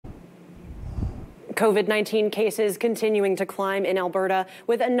COVID-19 cases continuing to climb in Alberta,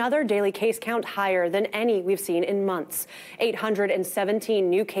 with another daily case count higher than any we've seen in months. 817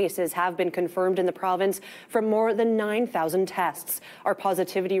 new cases have been confirmed in the province from more than 9,000 tests. Our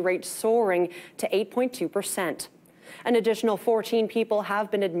positivity rate soaring to 8.2%. An additional 14 people have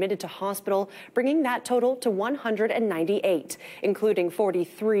been admitted to hospital, bringing that total to 198, including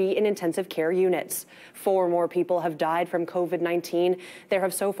 43 in intensive care units. 4 more people have died from COVID-19. There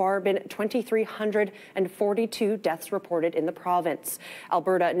have so far been 2,342 deaths reported in the province.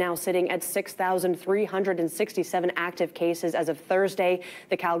 Alberta now sitting at 6,367 active cases as of Thursday,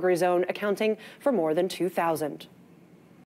 the Calgary zone accounting for more than 2,000.